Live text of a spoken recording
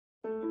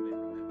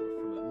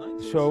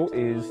The show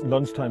is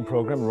lunchtime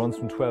program, it runs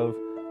from 12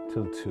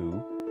 till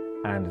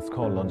 2, and it's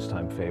called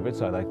Lunchtime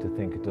Favourites. I like to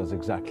think it does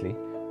exactly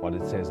what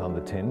it says on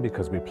the tin,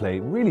 because we play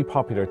really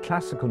popular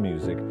classical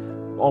music,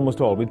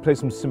 almost all. We'd play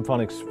some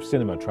symphonic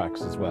cinema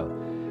tracks as well,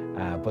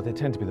 but they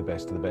tend to be the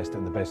best of the best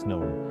and the best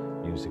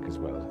known music as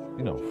well.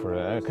 You know, for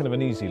a kind of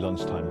an easy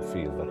lunchtime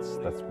feel,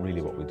 that's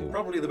really what we do.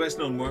 Probably the best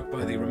known work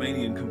by the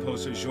Romanian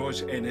composer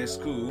George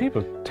Enescu.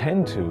 People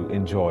tend to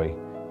enjoy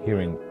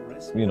hearing,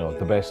 you know,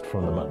 the best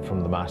from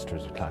the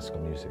masters of classical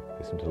music.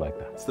 They seem to like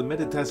that. It's the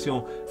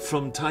Méditation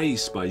from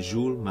Thaïs by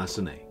Jules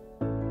Massenet.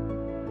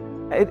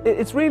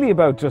 It's really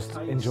about just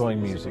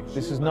enjoying music.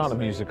 This is not a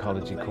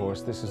musicology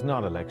course. This is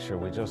not a lecture.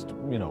 We just,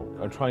 you know,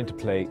 are trying to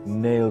play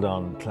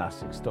nailed-on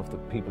classic stuff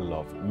that people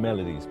love,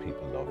 melodies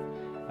people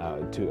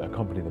love, to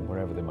accompany them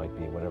wherever they might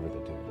be, whatever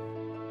they're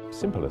doing.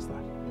 Simple as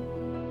that.